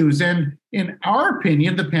continues. And in our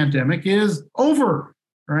opinion, the pandemic is over,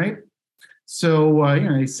 right? So,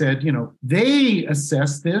 they said, they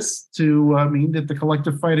assessed this to mean that the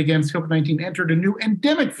collective fight against COVID-19 entered a new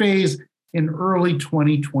endemic phase in early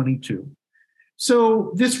 2022.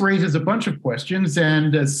 So this raises a bunch of questions.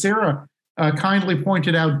 And as Sarah kindly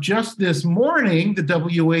pointed out just this morning, the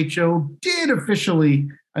WHO did officially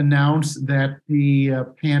announce that the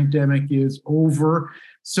pandemic is over,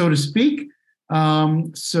 so to speak.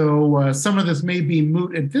 So some of this may be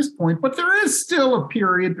moot at this point, but there is still a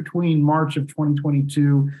period between March of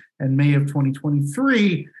 2022 and May of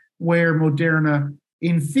 2023 where Moderna,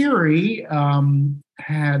 in theory,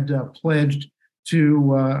 had pledged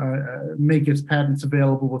to make its patents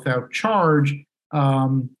available without charge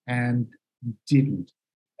and didn't.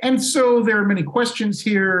 And so there are many questions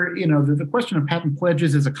here. The question of patent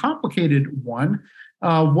pledges is a complicated one.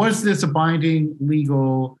 Was this a binding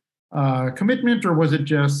legal commitment, or was it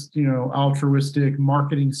just, altruistic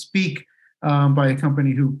marketing speak by a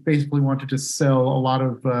company who basically wanted to sell a lot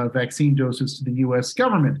of vaccine doses to the US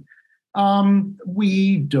government?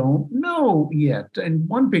 We don't know yet. And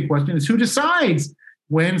one big question is who decides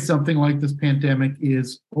when something like this pandemic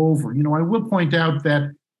is over? I will point out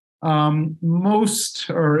that most,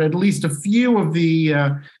 or at least a few of the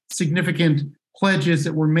significant pledges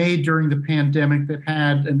that were made during the pandemic that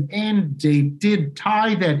had an end date did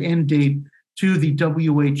tie that end date to the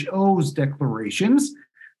WHO's declarations.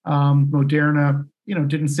 Moderna,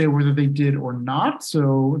 didn't say whether they did or not,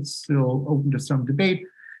 so it's still open to some debate.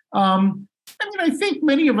 I think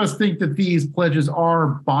many of us think that these pledges are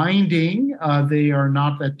binding. They are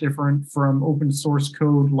not that different from open source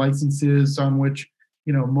code licenses on which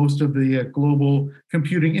most of the global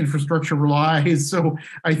computing infrastructure relies. So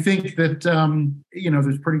I think that,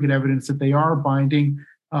 there's pretty good evidence that they are binding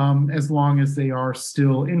as long as they are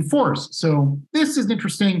still in force. So this is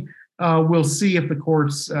interesting. We'll see if the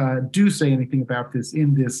courts do say anything about this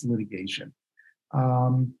in this litigation.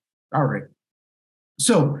 All right.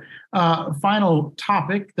 So final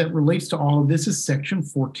topic that relates to all of this is Section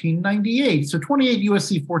 1498. So 28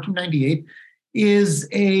 USC 1498 is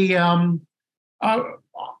a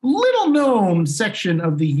little known section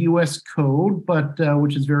of the US code, but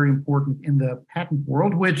which is very important in the patent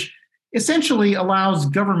world, which essentially allows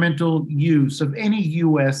governmental use of any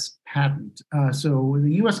US patent. So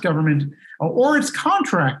the US government or its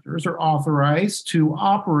contractors are authorized to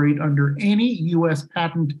operate under any US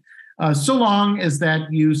patent so long as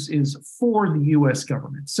that use is for the US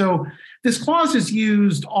government. So this clause is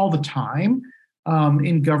used all the time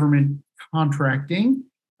in government contracting.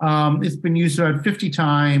 It's been used about 50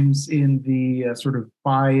 times in the sort of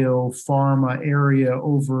biopharma area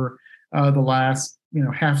over the last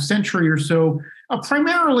half century or so,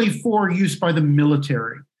 primarily for use by the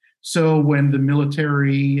military. So when the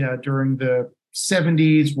military during the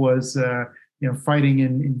 70s was fighting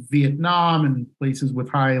in Vietnam and places with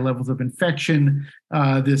high levels of infection,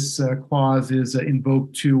 this clause is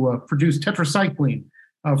invoked to produce tetracycline,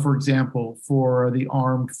 for example, for the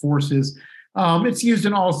armed forces. It's used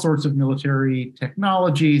in all sorts of military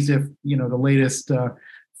technologies. If the latest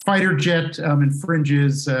fighter jet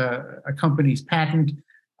infringes a company's patent,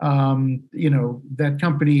 that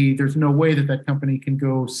company, there's no way that company can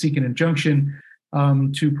go seek an injunction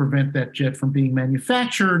to prevent that jet from being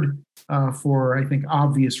manufactured for, I think,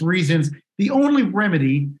 obvious reasons. The only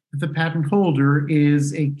remedy the patent holder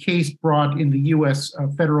is a case brought in the U.S.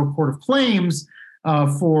 Federal Court of Claims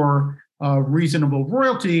for reasonable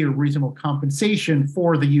royalty or reasonable compensation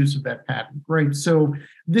for the use of that patent, right? So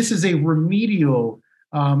this is a remedial,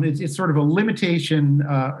 it's sort of a limitation,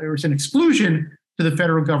 or it's an exclusion to the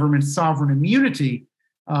federal government's sovereign immunity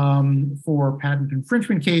for patent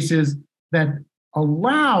infringement cases that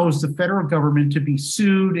allows the federal government to be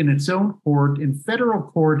sued in its own court, in federal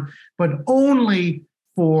court, but only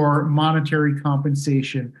for monetary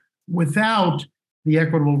compensation without the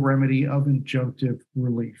equitable remedy of injunctive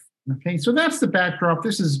relief. Okay, so that's the backdrop.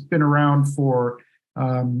 This has been around for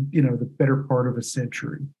the better part of a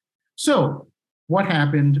century. So what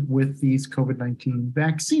happened with these COVID-19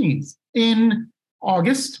 vaccines? In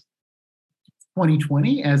August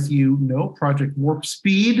 2020, as you know, Project Warp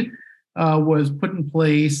Speed was put in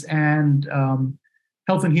place, and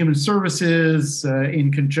Health and Human Services,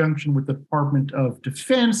 in conjunction with the Department of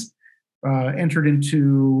Defense, entered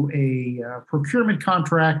into a procurement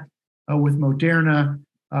contract with Moderna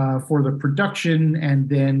for the production and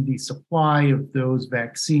then the supply of those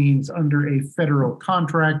vaccines under a federal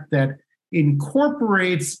contract that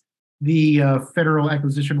incorporates the Federal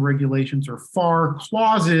Acquisition Regulations, or FAR,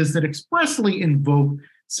 clauses that expressly invoke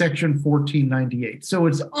Section 1498. So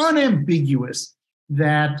it's unambiguous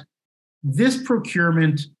that this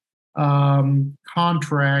procurement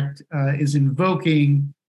contract is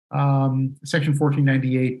invoking Section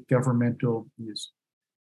 1498 governmental use.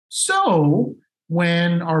 So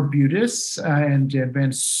when Arbutus and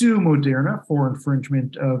Genvan sue Moderna for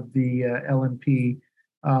infringement of the LNP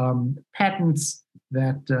patents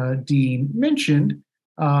that Dean mentioned,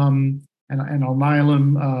 and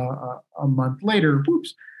Alnylam a month later,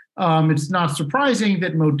 it's not surprising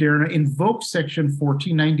that Moderna invoked Section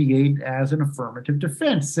 1498 as an affirmative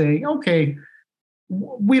defense, saying, okay,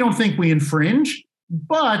 we don't think we infringe,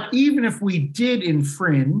 but even if we did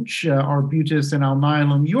infringe, Arbutus and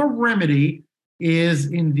Alnylam, your remedy is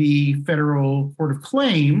in the Federal Court of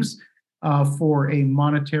Claims for a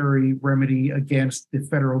monetary remedy against the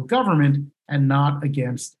federal government and not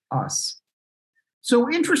against us.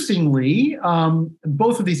 So interestingly,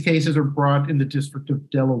 both of these cases are brought in the District of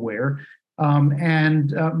Delaware, and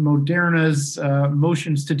Moderna's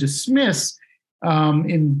motions to dismiss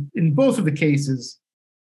in both of the cases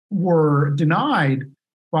were denied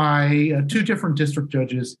by two different district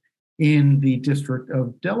judges in the District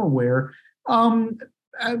of Delaware,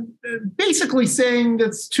 basically saying that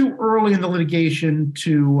it's too early in the litigation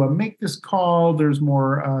to make this call. There's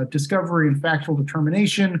more discovery and factual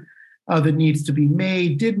determination that needs to be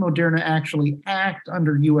made. Did Moderna actually act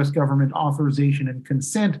under U.S. government authorization and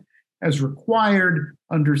consent as required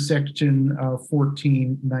under Section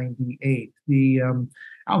 1498? The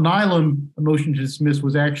Alnylam motion to dismiss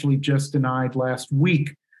was actually just denied last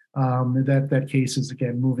week. That case is,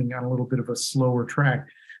 again, moving on a little bit of a slower track.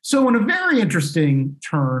 So in a very interesting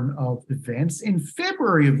turn of events, in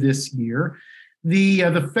February of this year,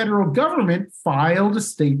 the federal government filed a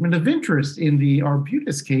statement of interest in the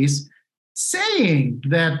Arbutus case, saying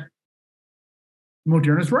that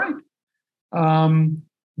Moderna's right.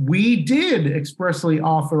 We did expressly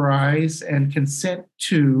authorize and consent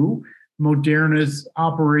to Moderna's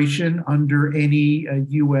operation under any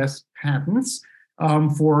U.S. patents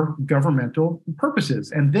for governmental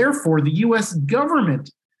purposes. And therefore, the U.S. government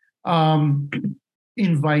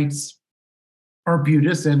invites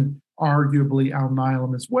Arbutus and arguably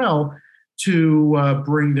Alnylam as well to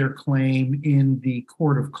bring their claim in the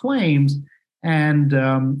Court of Claims and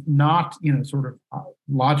not, sort of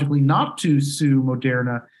logically not to sue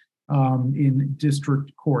Moderna in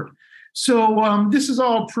district court. So this is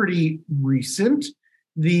all pretty recent.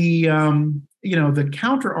 The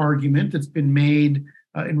counter argument that's been made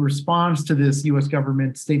in response to this U.S.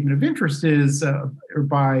 government statement of interest is, or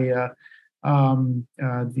by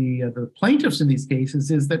the plaintiffs in these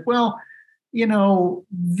cases, is that, well,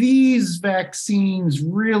 these vaccines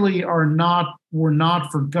really were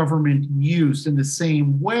not for government use in the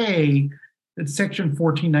same way that Section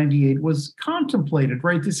 1498 was contemplated,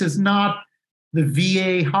 right? This is not the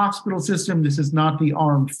VA hospital system. This is not the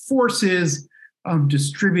armed forces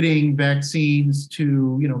distributing vaccines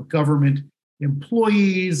to, government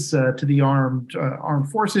employees, to the armed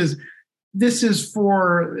forces. This is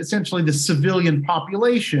for essentially the civilian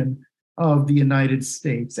population of the United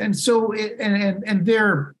States. And so, and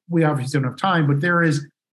there, we obviously don't have time, but there is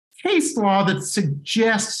case law that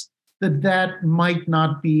suggests that might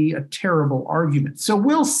not be a terrible argument. So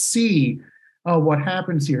we'll see what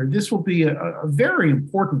happens here. This will be a very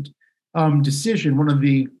important decision, one of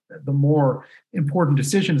the more important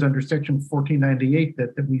decisions under Section 1498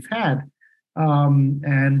 that we've had.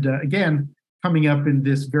 Again, coming up in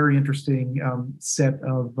this very interesting set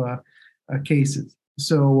of cases.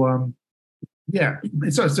 So, yeah,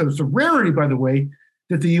 it's a rarity, by the way,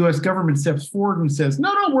 that the U.S. government steps forward and says,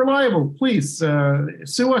 no, we're liable. Please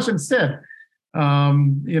sue us instead.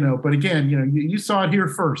 But again, you saw it here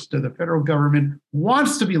first. The federal government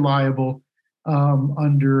wants to be liable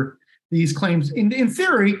under these claims in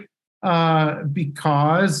theory,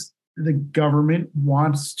 because the government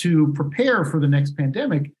wants to prepare for the next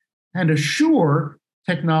pandemic and assure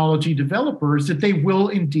technology developers that they will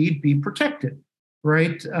indeed be protected,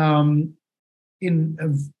 right?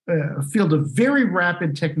 In a field of very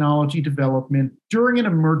rapid technology development during an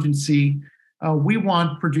emergency, we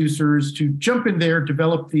want producers to jump in there,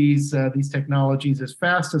 develop these technologies as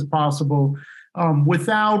fast as possible,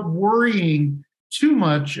 without worrying too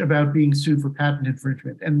much about being sued for patent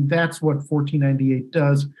infringement. And that's what 1498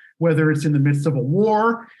 does, whether it's in the midst of a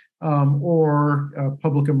war or a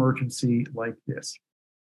public emergency like this.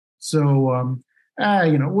 So,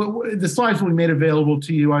 the slides will be made available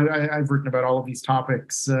to you. I've written about all of these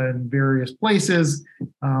topics in various places.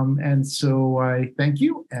 And so I thank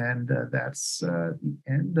you. And that's the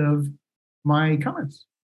end of my comments.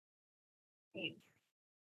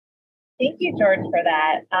 Thank you, George, for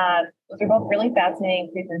that. Those are both really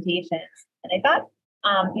fascinating presentations. And I thought,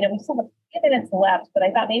 we still have a few minutes left, but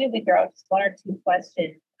I thought maybe we'd throw out just one or two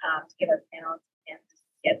questions to give our panelists a chance to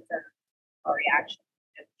get some reaction.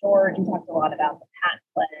 George, you talked a lot about the patent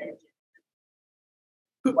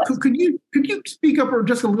pledge. Could you speak up or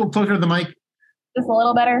just a little closer to the mic? Just a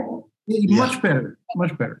little better? Yeah. Much better.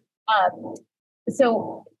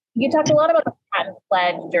 So you talked a lot about the patent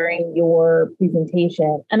pledge during your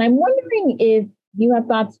presentation, and I'm wondering if you have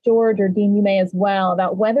thoughts, George, or Dean, you may as well,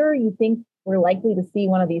 about whether you think we're likely to see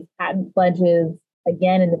one of these patent pledges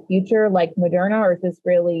again in the future, like Moderna, or is this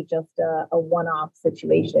really just a one-off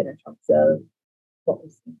situation in terms of what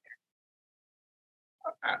we've seen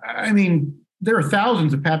there? I mean, there are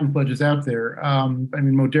thousands of patent pledges out there.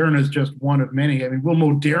 Moderna is just one of many. Will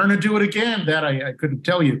Moderna do it again? That I couldn't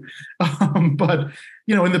tell you. But,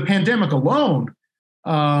 in the pandemic alone,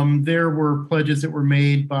 there were pledges that were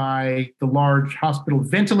made by the large hospital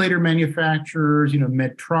ventilator manufacturers,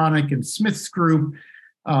 Medtronic and Smiths Group.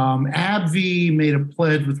 AbbVie made a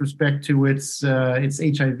pledge with respect to its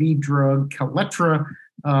HIV drug, Kaletra,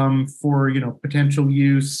 for, potential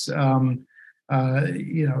use.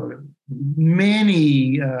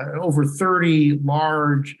 Many, over 30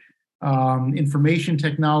 large information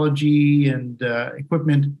technology and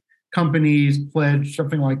equipment companies pledged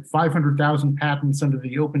something like 500,000 patents under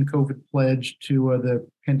the Open COVID pledge to the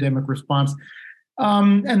pandemic response.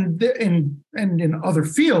 And in other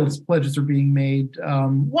fields, pledges are being made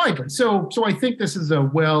widely. So I think this is a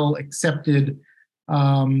well accepted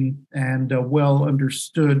and a well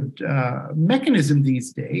understood mechanism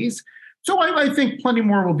these days. So I think plenty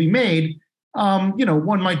more will be made.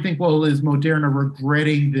 One might think, well, is Moderna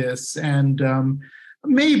regretting this? And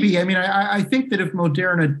maybe. I think that if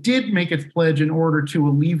Moderna did make its pledge in order to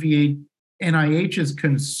alleviate NIH's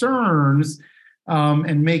concerns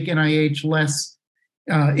and make NIH less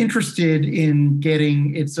interested in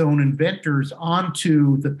getting its own inventors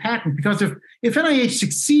onto the patent, because if NIH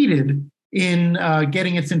succeeded in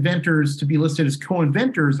getting its inventors to be listed as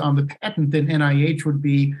co-inventors on the patent, then NIH would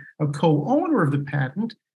be a co-owner of the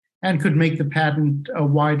patent and could make the patent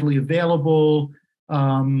widely available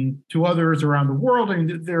to others around the world.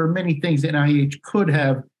 There are many things that NIH could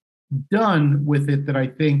have done with it that I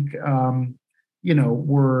think,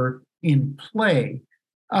 were in play.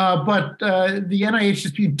 But the NIH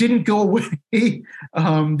dispute didn't go away.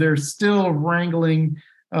 They're still wrangling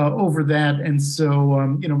over that. And so,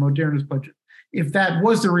 Moderna's budget, if that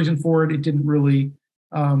was the reason for it, it didn't really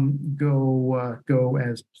go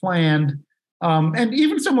as planned. And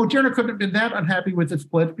even so, Moderna couldn't have been that unhappy with its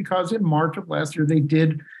pledge, because in March of last year, they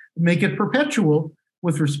did make it perpetual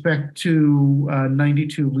with respect to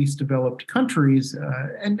 92 least developed countries.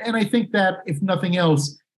 And I think that, if nothing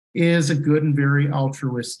else, is a good and very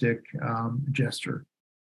altruistic gesture.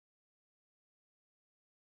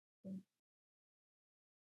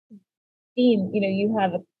 Dean, you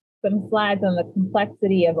have some slides on the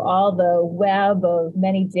complexity of all the web of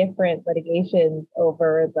many different litigations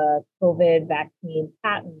over the COVID vaccine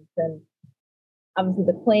patents. And obviously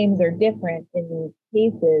the claims are different in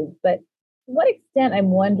these cases, but to what extent,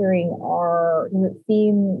 I'm wondering, does it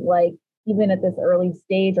seem like even at this early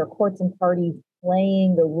stage, are courts and parties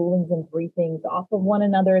playing the rulings and briefings off of one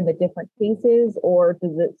another in the different cases, or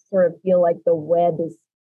does it sort of feel like the web is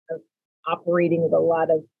operating with a lot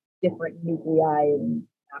of different nuclei and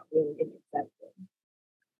not really intersecting?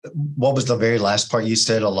 What was the very last part you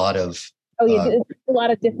said? A lot of. Oh yeah, it's a lot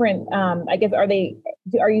of different. I guess are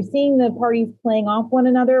you seeing the parties playing off one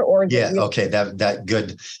another, or is Yeah, okay, that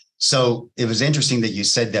good. So it was interesting that you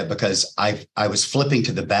said that, because I was flipping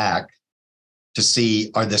to the back to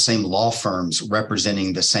see, are the same law firms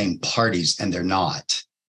representing the same parties, and they're not.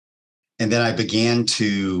 And then I began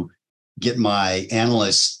to get my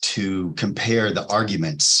analysts to compare the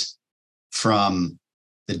arguments from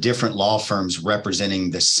the different law firms representing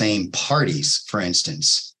the same parties, for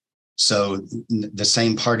instance. So the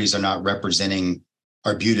same parties are not representing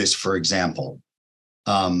Arbutus, for example,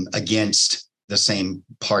 against the same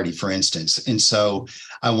party, for instance. And so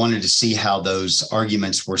I wanted to see how those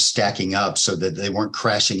arguments were stacking up so that they weren't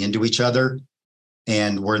crashing into each other,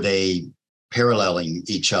 and were they paralleling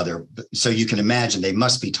each other. So you can imagine they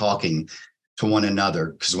must be talking to one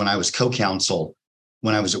another, because when I was co-counsel,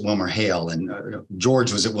 when I was at WilmerHale, and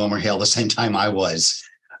George was at WilmerHale the same time I was,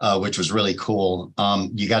 which was really cool.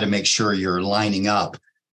 You got to make sure you're lining up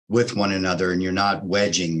with one another and you're not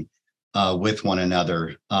wedging with one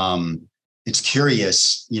another. It's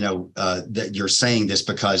curious, that you're saying this,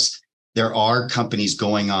 because there are companies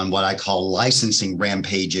going on what I call licensing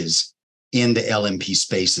rampages in the LNP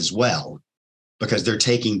space as well, because they're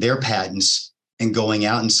taking their patents and going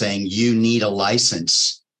out and saying, you need a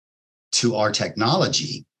license to our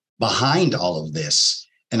technology behind all of this.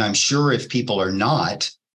 And I'm sure if people are not,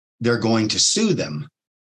 they're going to sue them.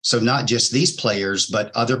 So not just these players,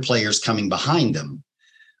 but other players coming behind them.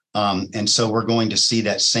 And so we're going to see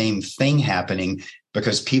that same thing happening,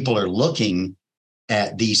 because people are looking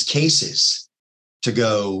at these cases to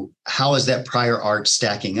go, how is that prior art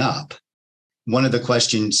stacking up? One of the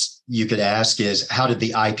questions you could ask is, how did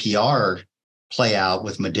the IPR play out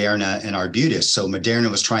with Moderna and Arbutus? So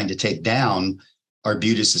Moderna was trying to take down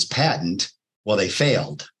Arbutus's patent. Well, they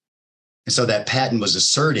failed. And so that patent was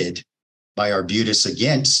asserted by Arbutus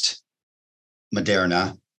against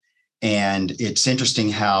Moderna. And it's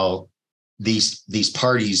interesting how these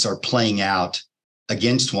parties are playing out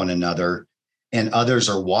against one another, and others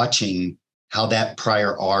are watching how that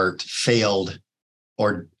prior art failed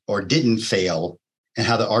or didn't fail, and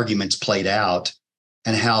how the arguments played out,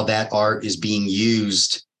 and how that art is being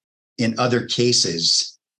used in other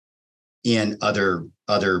cases in other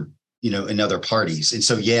parties. And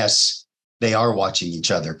so, yes, they are watching each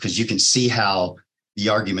other, because you can see how the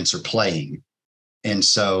arguments are playing. And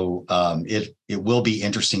so it will be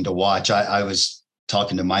interesting to watch. I was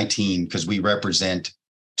talking to my team, because we represent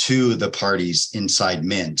two of the parties inside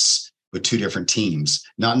Mintz with two different teams,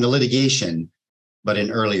 not in the litigation, but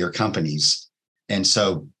in earlier companies. And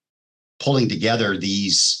so pulling together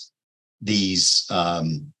these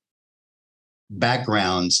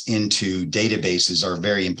backgrounds into databases are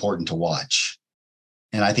very important to watch.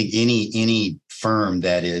 And I think any firm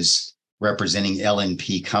that is representing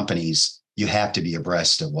LNP companies, you have to be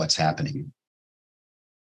abreast of what's happening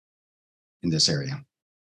in this area.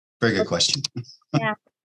 Very good question. Yeah.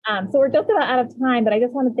 So we're just about out of time, but I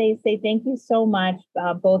just want to say thank you so much,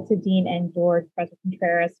 both to Dean and George, Professor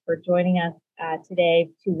Contreras, for joining us today.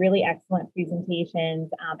 Two really excellent presentations,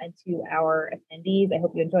 and to our attendees. I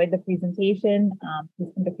hope you enjoyed the presentation.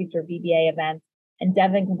 Please come to future VBA events, and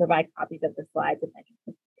Devin can provide copies of the slides if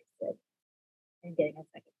anyone's interested in getting a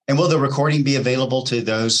second. And will the recording be available to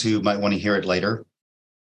those who might want to hear it later?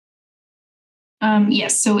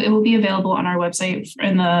 Yes, so it will be available on our website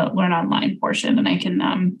in the Learn Online portion, and I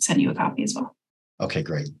can send you a copy as well. Okay,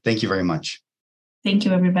 great. Thank you very much. Thank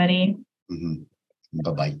you, everybody. Mm-hmm.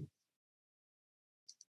 Bye-bye.